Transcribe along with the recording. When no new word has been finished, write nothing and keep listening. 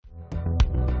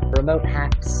Remote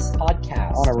Hacks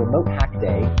podcast on a remote hack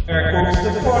day.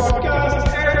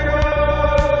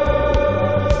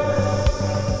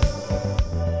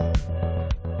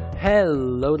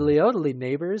 Hello, Leodely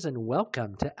neighbors, and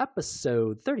welcome to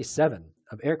episode 37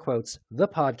 of Air Quotes, the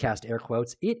podcast, Air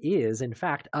Quotes. It is, in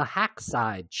fact, a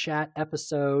Hackside chat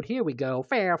episode. Here we go.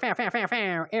 Fair,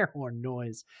 air horn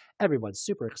noise. Everyone's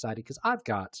super excited because I've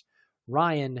got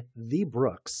Ryan the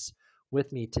Brooks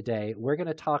with me today. We're going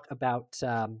to talk about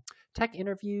tech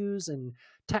interviews and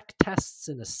tech tests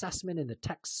and assessment in the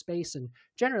tech space, and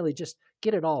generally just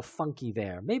get it all funky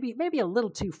there. Maybe a little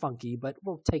too funky, but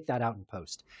we'll take that out in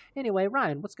post. Anyway,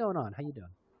 Ryan, what's going on? How you doing?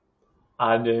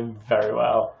 I'm doing very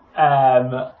well.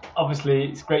 Obviously,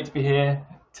 it's great to be here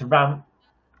to rant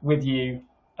with you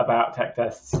about tech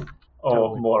tests, or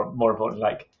Totally. more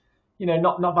importantly,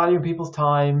 not valuing people's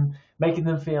time, making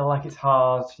them feel like it's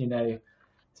hard,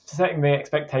 setting the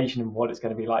expectation of what it's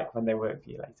going to be like when they work for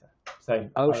you later. So,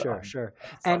 Sure.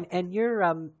 And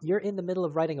you're in the middle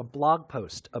of writing a blog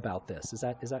post about this. Is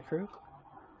that true?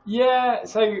 Yeah.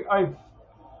 So I've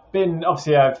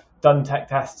done tech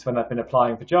tests when I've been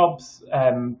applying for jobs,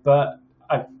 but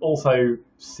I've also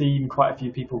seen quite a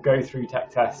few people go through tech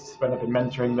tests when I've been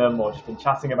mentoring them or just been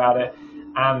chatting about it,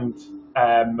 and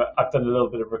I've done a little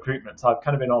bit of recruitment, so I've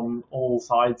kind of been on all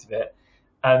sides of it.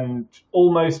 And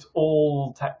almost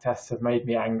all tech tests have made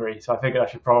me angry, so I figured I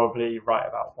should probably write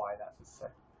about why that is so.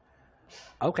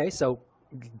 Okay, so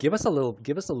give us a little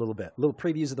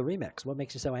previews of the remix. What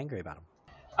makes you so angry about them?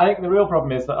 I think the real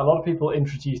problem is that a lot of people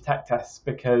introduce tech tests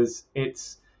because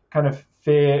it's kind of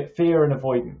fear and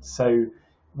avoidance. So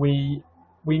we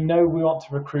know we want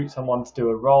to recruit someone to do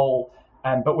a role,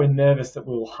 but we're nervous that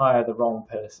we'll hire the wrong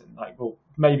person.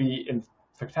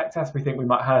 For tech tests, we think we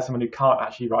might hire someone who can't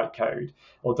actually write code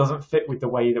or doesn't fit with the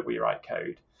way that we write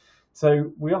code.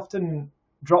 So we often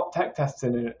drop tech tests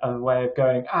in a way of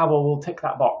going, we'll tick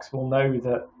that box. We'll know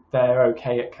that they're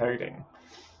okay at coding.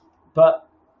 But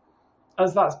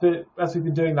as we've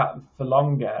been doing that for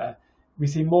longer, we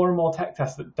see more and more tech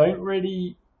tests that don't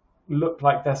really look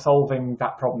like they're solving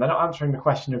that problem. They're not answering the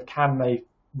question of can they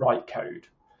write code.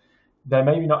 They're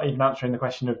maybe not even answering the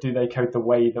question of do they code the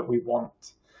way that we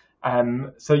want.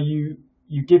 So you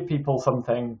give people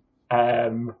something,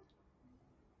 and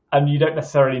you don't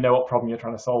necessarily know what problem you're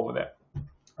trying to solve with it.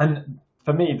 And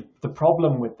for me, the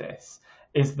problem with this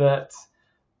is that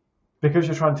because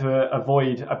you're trying to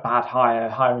avoid a bad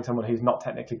hiring someone who's not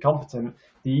technically competent,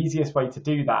 the easiest way to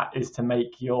do that is to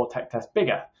make your tech test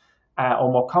bigger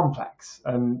or more complex.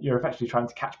 And you're effectively trying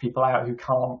to catch people out who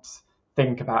can't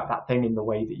think about that thing in the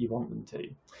way that you want them to.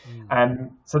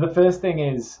 So the first thing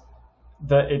is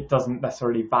that it doesn't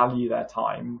necessarily value their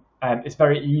time. It's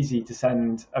very easy to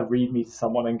send a README to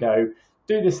someone and go,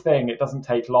 do this thing, it doesn't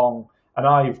take long. And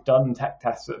I've done tech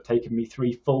tests that have taken me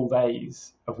 3 full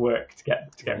days of work to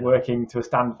get working to a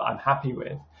standard that I'm happy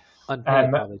with.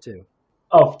 Unpaid probably too.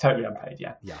 Oh, totally unpaid,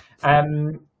 yeah. Yeah.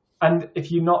 And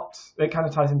if you're not, it kind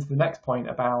of ties into the next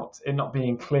point about it not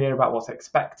being clear about what's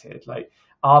expected. Like,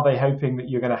 are they hoping that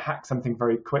you're going to hack something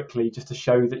very quickly just to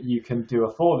show that you can do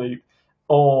a for loop?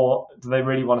 Or do they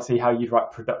really want to see how you'd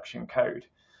write production code?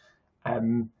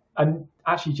 And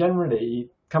actually, generally,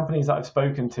 companies that I've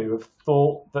spoken to have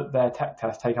thought that their tech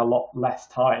tests take a lot less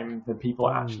time than people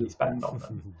actually spend on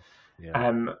them.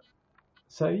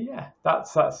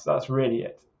 That's really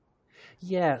it.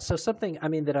 Yeah. So something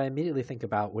that I immediately think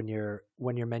about when you're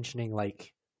mentioning,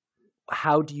 like,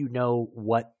 how do you know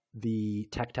what the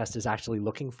tech test is actually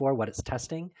looking for, what it's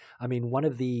testing? I mean, one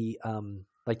of the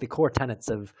the core tenets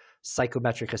of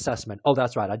psychometric assessment,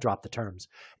 that's right, I dropped the terms,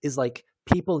 is like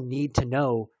people need to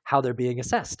know how they're being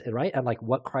assessed, right? And like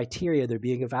what criteria they're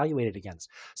being evaluated against.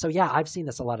 So yeah, I've seen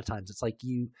this a lot of times. It's like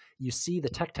you see the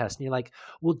tech test and you're like,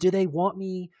 well, do they want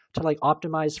me to like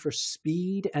optimize for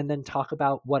speed and then talk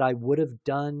about what I would have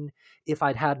done if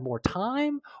I'd had more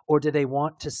time? Or do they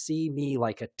want to see me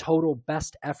like a total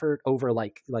best effort over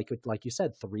like you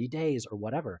said, 3 days or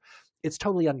whatever? It's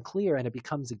totally unclear, and it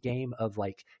becomes a game of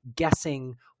like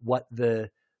guessing what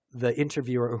the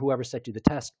interviewer or whoever set you the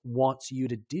test wants you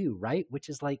to do, right? Which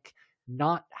is like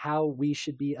not how we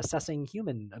should be assessing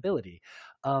human ability.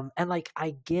 And like,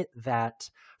 I get that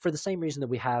for the same reason that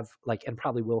we have like, and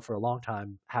probably will for a long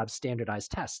time, have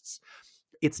standardized tests.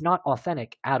 It's not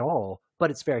authentic at all,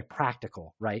 but it's very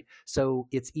practical, right? So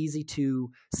it's easy to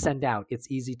send out. It's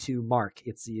easy to mark.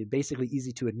 It's basically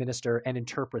easy to administer and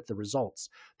interpret the results.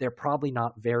 They're probably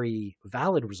not very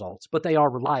valid results, but they are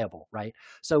reliable, right?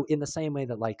 So in the same way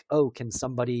that like, can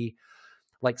somebody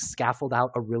like scaffold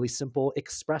out a really simple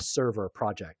Express server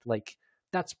project? Like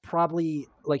that's probably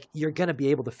like, you're going to be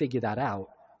able to figure that out.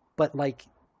 But like,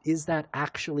 is that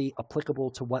actually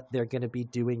applicable to what they're going to be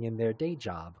doing in their day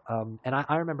job? And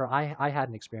I remember I had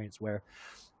an experience where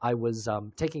I was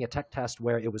taking a tech test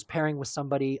where it was pairing with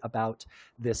somebody about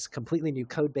this completely new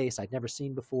code base I'd never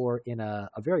seen before in a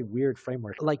very weird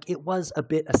framework. Like, it was a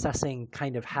bit assessing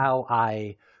kind of how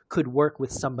I could work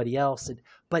with somebody else.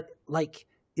 But like,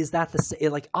 is that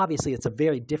like, obviously it's a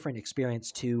very different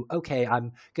experience to, okay,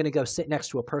 I'm going to go sit next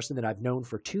to a person that I've known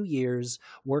for 2 years,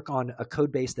 work on a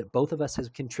code base that both of us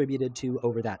have contributed to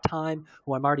over that time,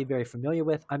 who I'm already very familiar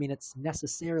with. I mean, it's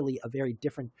necessarily a very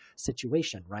different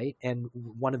situation, right? And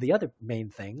one of the other main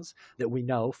things that we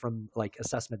know from like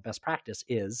assessment best practice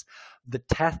is the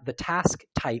task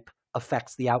type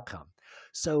affects the outcome.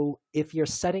 So if you're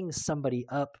setting somebody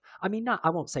up, I mean, I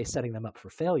won't say setting them up for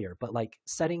failure, but like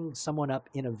setting someone up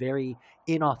in a very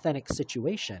inauthentic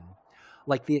situation,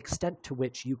 like the extent to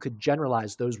which you could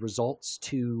generalize those results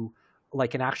to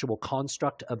like an actual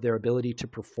construct of their ability to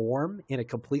perform in a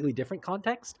completely different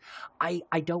context, I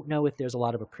don't know if there's a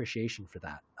lot of appreciation for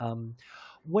that.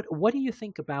 What do you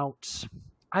think about,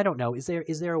 I don't know, is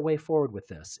there a way forward with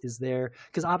this? Is there,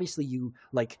 because obviously you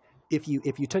like, if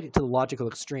you took it to the logical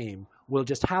extreme, we'll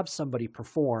just have somebody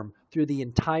perform through the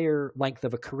entire length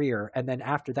of a career, and then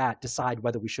after that decide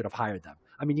whether we should have hired them.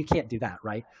 I mean, you can't do that,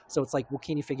 right? So it's like, well,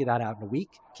 can you figure that out in a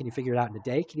week? Can you figure it out in a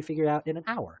day? Can you figure it out in an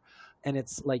hour? And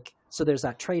it's like, so there's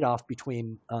that trade-off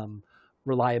between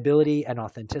reliability and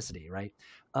authenticity, right?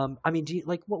 I mean, do you,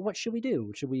 like, what should we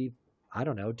do? Should we, I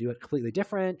don't know, do it completely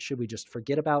different? Should we just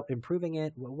forget about improving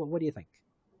it? What do you think?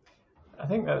 I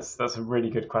think that's a really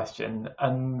good question,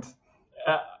 and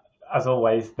as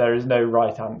always, there is no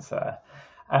right answer.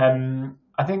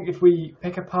 I think if we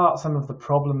pick apart some of the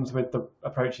problems with the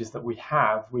approaches that we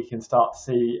have, we can start to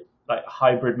see like a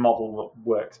hybrid model that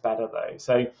works better though.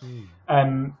 So, I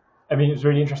mean, it's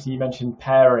really interesting you mentioned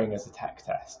pairing as a tech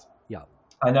test. Yeah.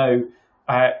 I know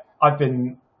I've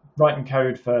been writing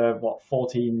code for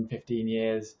 14, 15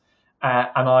 years.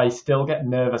 And I still get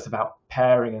nervous about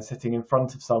pairing and sitting in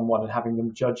front of someone and having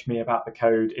them judge me about the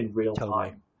code in real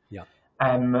time. Yeah.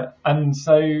 And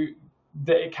so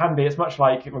it can be, it's much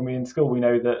like when we're in school, we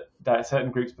know that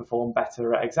certain groups perform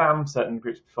better at exams, certain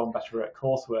groups perform better at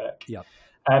coursework. Yeah.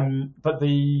 But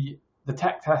the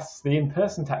tech tests, the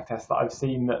in-person tech tests that I've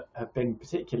seen that have been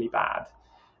particularly bad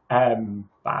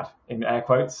in air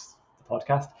quotes, the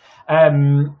podcast,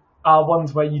 are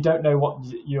ones where you don't know what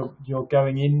you're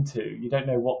going into. You don't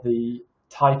know what the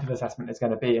type of assessment is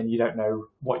going to be, and you don't know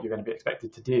what you're going to be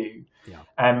expected to do. Yeah.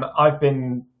 I've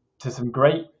been to some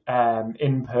great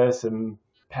in-person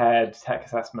paired tech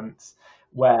assessments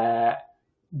where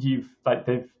the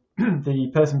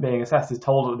person being assessed is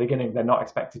told at the beginning they're not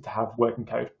expected to have working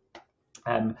code.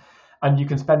 And you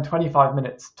can spend 25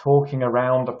 minutes talking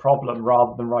around a problem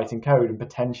rather than writing code and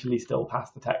potentially still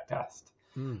pass the tech test.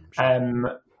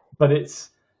 Sure. But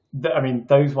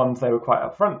those ones, they were quite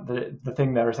upfront. The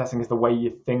thing they're assessing is the way you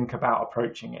think about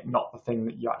approaching it, not the thing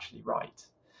that you actually write.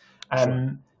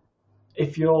 Sure.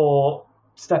 If you're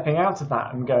stepping out of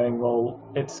that and going, well,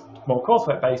 it's more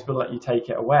coursework based, we'll let you take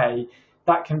it away,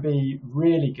 that can be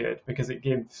really good because it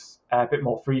gives a bit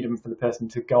more freedom for the person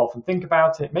to go off and think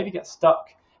about it, maybe get stuck,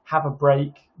 have a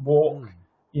break, walk,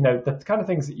 the kind of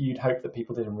things that you'd hope that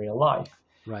people did in real life.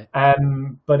 Right.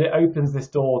 But it opens this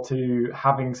door to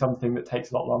having something that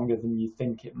takes a lot longer than you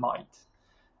think it might.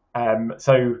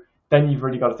 So then you've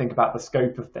really got to think about the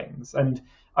scope of things. And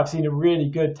I've seen a really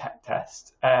good tech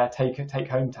test,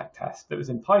 take-home tech test that was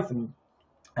in Python,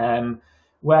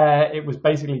 where it was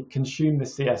basically consume the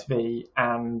CSV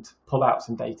and pull out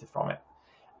some data from it.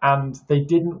 And they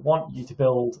didn't want you to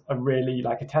build a really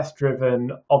like a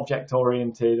test-driven,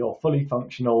 object-oriented or fully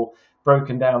functional,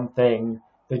 broken down thing.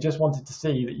 They just wanted to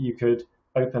see that you could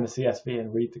open a CSV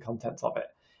and read the contents of it.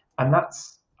 And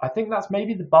I think that's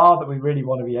maybe the bar that we really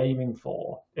want to be aiming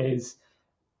for is,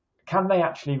 can they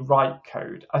actually write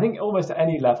code? I think almost at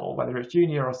any level, whether it's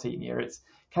junior or senior, it's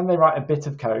can they write a bit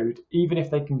of code, even if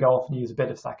they can go off and use a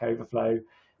bit of Stack Overflow.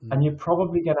 And you're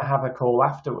probably going to have a call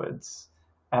afterwards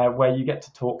where you get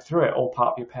to talk through it, or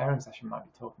part of your pairing session might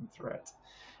be talking through it.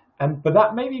 But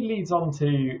that maybe leads on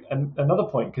to another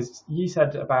point, because you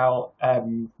said about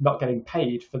not getting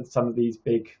paid for some of these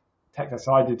big tech tests.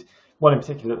 So I did one in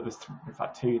particular that was, in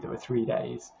fact, two that were 3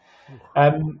 days.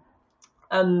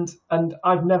 And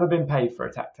I've never been paid for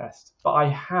a tech test, but I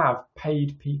have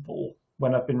paid people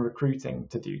when I've been recruiting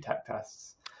to do tech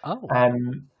tests.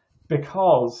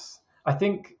 Because I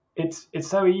think it's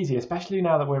so easy, especially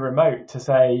now that we're remote, to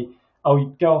say, oh,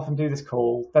 you go off and do this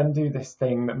call, then do this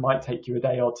thing that might take you a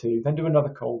day or two, then do another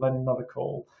call, then another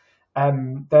call.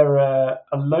 There are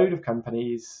a load of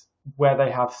companies where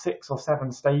they have 6 or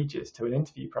 7 stages to an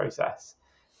interview process,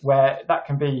 where that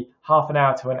can be half an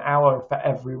hour to an hour for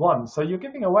everyone. So you're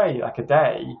giving away like a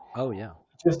day. Oh yeah.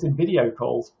 Just in video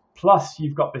calls, plus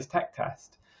you've got this tech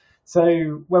test.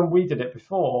 So when we did it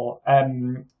before,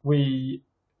 we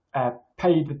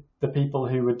paid the people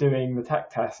who were doing the tech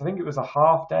test, I think it was a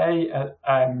half day at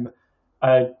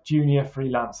a junior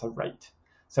freelancer rate.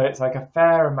 So it's like a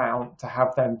fair amount to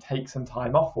have them take some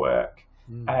time off work.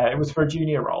 It was for a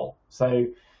junior role. So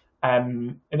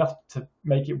enough to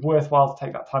make it worthwhile to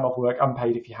take that time off work,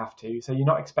 unpaid if you have to. So you're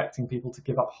not expecting people to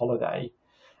give up holiday.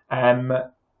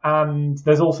 And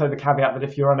there's also the caveat that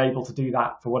if you're unable to do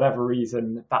that for whatever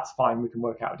reason, that's fine. We can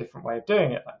work out a different way of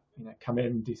doing it. Like, come in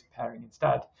and do some pairing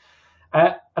instead.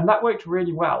 And that worked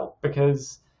really well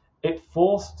because it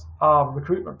forced our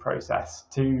recruitment process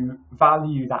to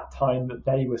value that time that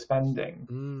they were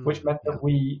spending, which meant that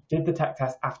we did the tech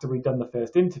test after we'd done the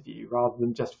first interview rather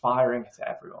than just firing it at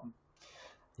everyone.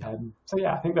 So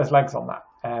yeah, I think there's legs on that.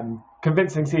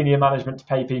 Convincing senior management to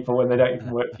pay people when they don't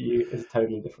even work for you is a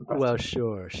totally different question.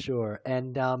 Well, sure.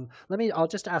 And I'll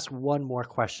just ask one more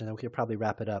question, and we could probably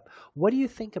wrap it up. What do you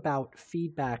think about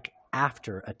feedback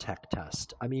after a tech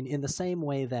test? I mean, in the same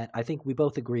way that I think we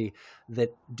both agree that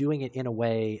doing it in a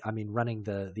way, I mean, running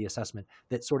the assessment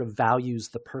that sort of values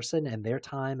the person and their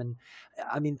time. And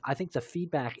I mean, I think the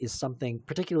feedback is something,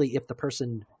 particularly if the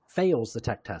person fails the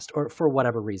tech test or for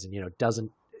whatever reason,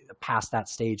 doesn't pass that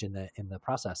stage in the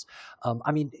process.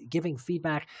 I mean, giving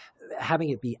feedback,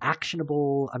 having it be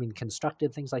actionable, I mean,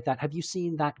 constructive, things like that. Have you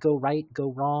seen that go right,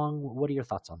 go wrong? What are your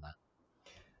thoughts on that?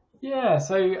 Yeah,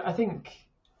 so I think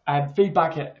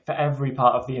feedback for every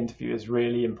part of the interview is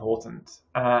really important.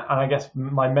 And I guess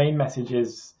my main message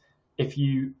is if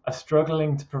you are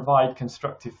struggling to provide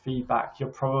constructive feedback, you're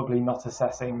probably not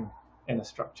assessing in a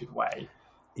structured way.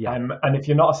 Yeah. And if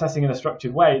you're not assessing in a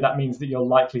structured way, that means that you're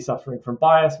likely suffering from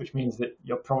bias, which means that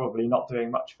you're probably not doing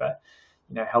much for,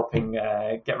 helping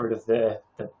get rid of the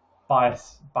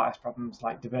bias problems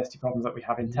like diversity problems that we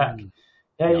have in tech.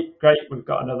 Hey, great, we've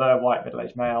got another white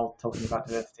middle-aged male talking about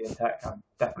diversity in tech. I'm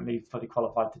definitely fully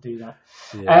qualified to do that.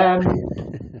 Yeah.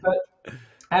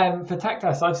 But for tech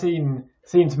tests, I've seen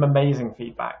some amazing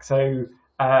feedback. So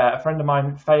a friend of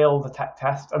mine failed the tech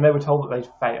test and they were told that they'd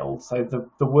failed. So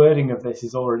the wording of this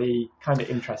is already kind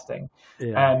of interesting.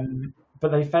 Yeah.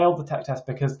 But they failed the tech test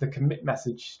because the commit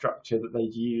message structure that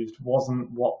they'd used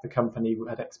wasn't what the company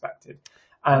had expected.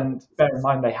 And bear in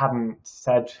mind, they hadn't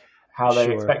said how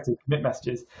they expected commit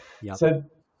messages. Yep. So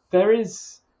there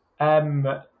is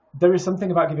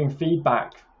something about giving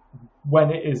feedback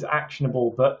when it is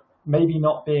actionable, but maybe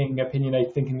not being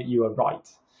opinionated, thinking that you are right.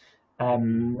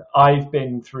 I've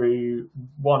been through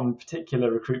one particular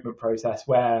recruitment process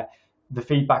where the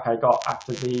feedback I got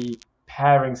after the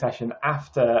pairing session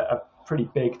after a pretty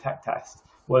big tech test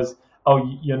was, oh,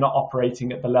 you're not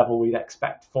operating at the level we'd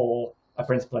expect for a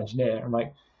principal engineer. I'm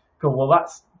like, cool, well,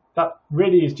 that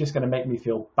really is just going to make me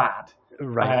feel bad.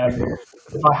 Right.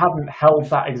 If I hadn't held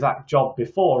that exact job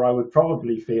before, I would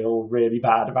probably feel really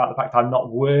bad about the fact I'm not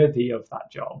worthy of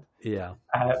that job. Yeah.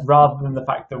 Rather than the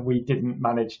fact that we didn't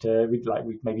manage to,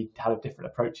 we maybe had different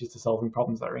approaches to solving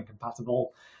problems that are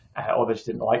incompatible, or they just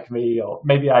didn't like me, or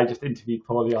maybe I just interviewed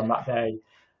poorly on that day.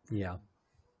 Yeah.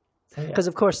 Because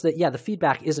of course, the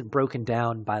feedback isn't broken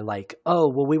down by like, oh,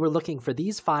 well, we were looking for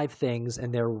these 5 things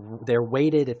and they're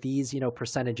weighted at these,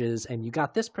 percentages, and you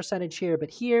got this percentage here, but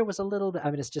here was a little bit.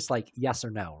 I mean, it's just like yes or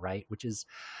no, right? Which is,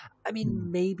 I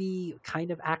mean, maybe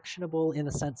kind of actionable in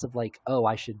the sense of like, oh,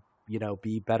 I should,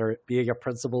 be better at being a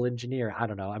principal engineer. I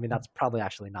don't know. I mean, that's probably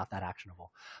actually not that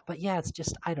actionable. But yeah, it's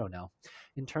just, I don't know.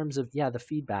 In terms of the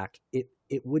feedback, it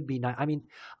would be nice. I mean,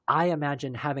 I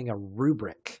imagine having a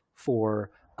rubric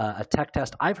for a tech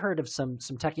test. I've heard of some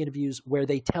tech interviews where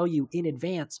they tell you in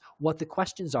advance what the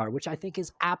questions are, which I think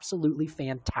is absolutely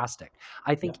fantastic.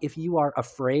 I think if you are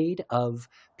afraid of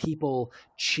people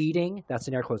cheating, that's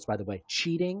in air quotes, by the way,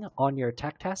 cheating on your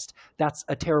tech test, that's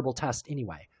a terrible test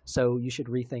anyway. So you should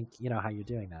rethink, how you're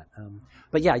doing that.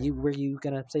 But yeah, were you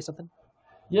going to say something?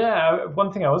 Yeah,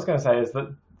 one thing I was going to say is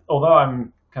that although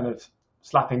I'm kind of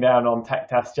slapping down on tech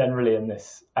tests generally in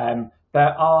this,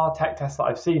 there are tech tests that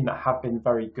I've seen that have been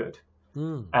very good.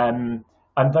 And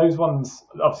those ones,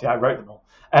 obviously I wrote them all.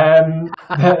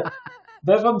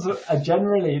 Those ones are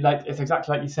generally, like, it's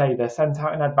exactly like you say, they're sent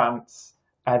out in advance.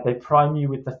 They prime you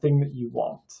with the thing that you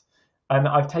want. And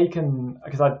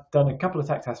because I've done a couple of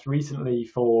tech tests recently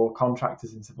for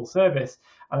contractors in civil service,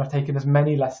 and I've taken as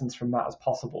many lessons from that as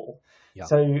possible. Yeah.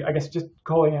 So I guess just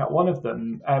calling out one of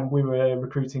them, we were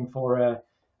recruiting for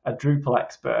a Drupal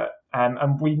expert,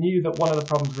 and we knew that one of the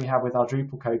problems we had with our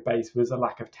Drupal code base was a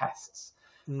lack of tests.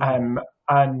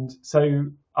 And so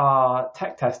our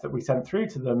tech test that we sent through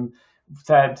to them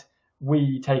said,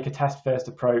 we take a test first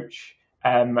approach.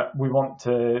 We want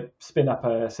to spin up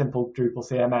a simple Drupal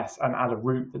CMS and add a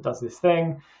route that does this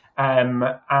thing. And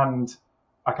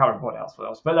I can't remember what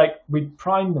else, but like we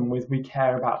primed them with, we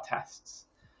care about tests.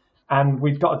 And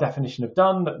we've got a definition of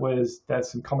done that was,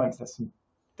 there's some comments, there's some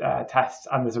tests,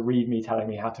 and there's a README telling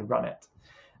me how to run it.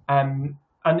 And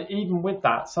even with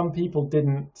that, some people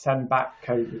didn't send back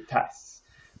code with tests.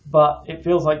 But it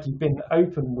feels like you've been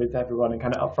open with everyone and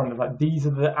kind of upfront of like, these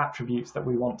are the attributes that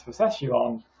we want to assess you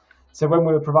on. So when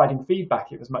we were providing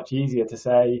feedback, it was much easier to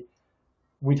say,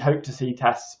 we'd hoped to see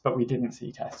tests, but we didn't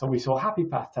see tests. Or we saw happy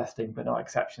path testing, but not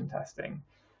exception testing.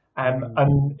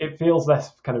 And it feels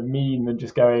less kind of mean than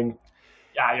just going,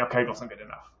 yeah, your code wasn't good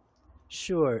enough.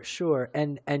 Sure.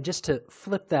 And just to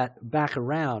flip that back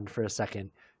around for a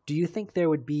second, do you think there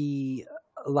would be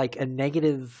like a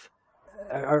negative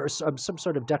or some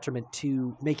sort of detriment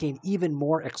to making even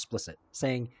more explicit,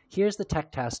 saying, here's the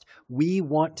tech test. We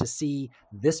want to see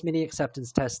this many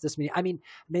acceptance tests, this many, I mean,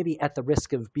 maybe at the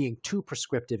risk of being too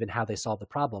prescriptive in how they solve the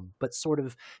problem, but sort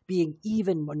of being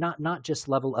even not just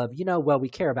level of, well, we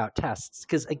care about tests.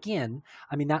 Because again,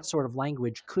 I mean, that sort of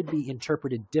language could be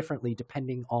interpreted differently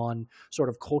depending on sort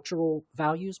of cultural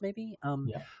values, maybe.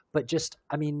 But just,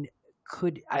 I mean,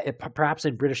 perhaps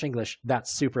in British English, that's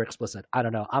super explicit. I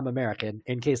don't know. I'm American,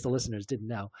 in case the listeners didn't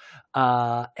know.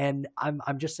 And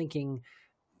I'm just thinking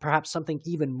perhaps something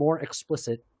even more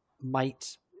explicit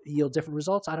might yield different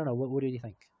results. I don't know. What do you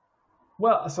think?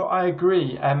 Well, so I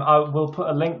agree. I will put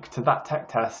a link to that tech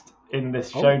test in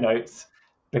this show notes,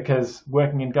 because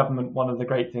working in government, one of the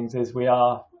great things is we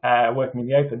are working in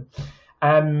the open.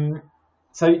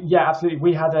 So yeah, absolutely.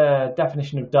 We had a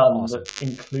definition of done that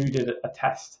included a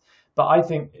test. But I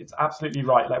think it's absolutely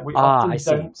right. Like we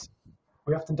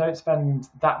often don't spend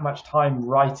that much time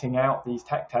writing out these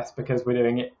tech tests because we're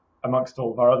doing it amongst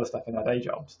all of our other stuff in our day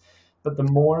jobs. But the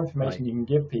more information you can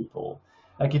give people,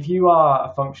 like if you are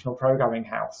a functional programming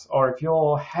house, or if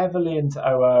you're heavily into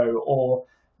OO, or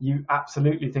you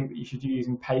absolutely think that you should be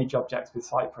using page objects with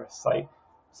Cypress, like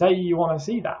say you want to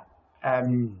see that,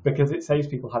 because it saves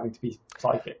people having to be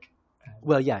psychic.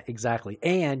 Well, yeah, exactly.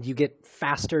 And you get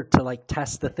faster to like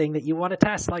test the thing that you want to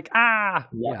test. Like,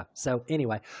 yeah. So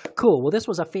anyway, cool. Well, this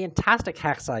was a fantastic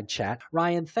Hackside chat.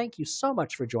 Ryan, thank you so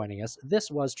much for joining us.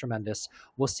 This was tremendous.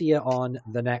 We'll see you on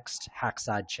the next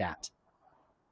Hackside chat.